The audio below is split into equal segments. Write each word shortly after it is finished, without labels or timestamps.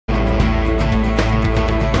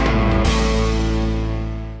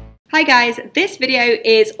Hi guys, this video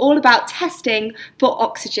is all about testing for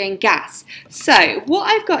oxygen gas. So what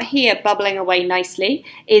I've got here bubbling away nicely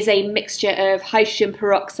is a mixture of hydrogen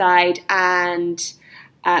peroxide and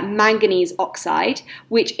manganese oxide,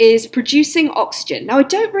 which is producing oxygen. Now I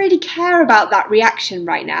don't really care about that reaction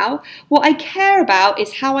right now. What I care about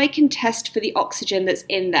is how I can test for the oxygen that's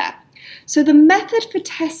in there. So the method for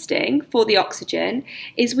testing for the oxygen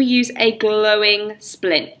is we use a glowing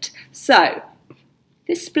splint. So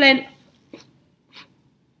this splint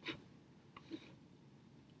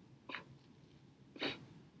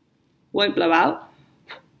won't blow out,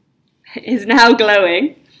 is now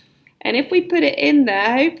glowing. And if we put it in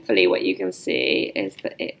there, hopefully what you can see is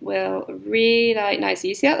that it will relight nicely.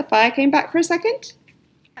 You see how the fire came back for a second?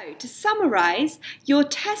 So, to summarise, your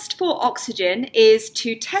test for oxygen is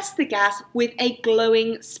to test the gas with a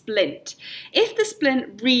glowing splint. If the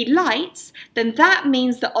splint relights, then that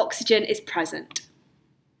means the oxygen is present.